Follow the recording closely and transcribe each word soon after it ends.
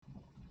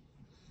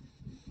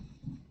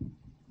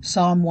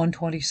Psalm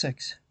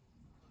 126.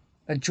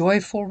 A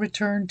joyful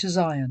return to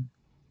Zion.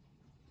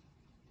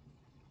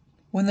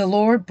 When the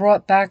Lord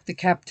brought back the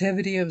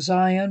captivity of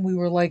Zion, we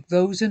were like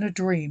those in a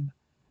dream.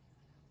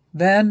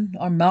 Then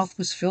our mouth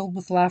was filled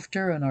with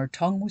laughter and our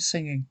tongue with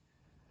singing.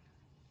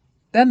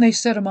 Then they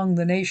said among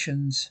the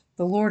nations,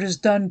 "The Lord has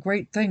done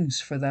great things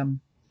for them."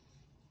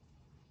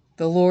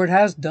 The Lord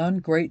has done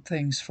great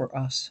things for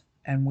us,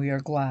 and we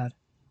are glad.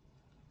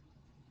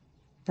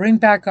 Bring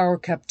back our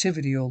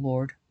captivity, O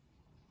Lord,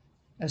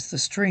 as the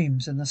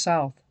streams in the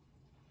south.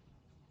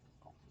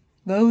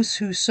 Those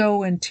who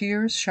sow in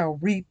tears shall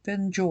reap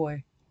in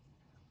joy.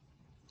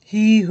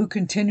 He who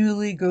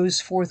continually goes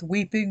forth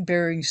weeping,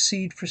 bearing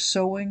seed for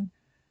sowing,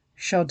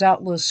 shall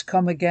doubtless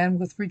come again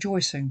with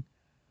rejoicing,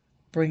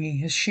 bringing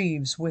his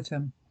sheaves with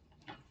him.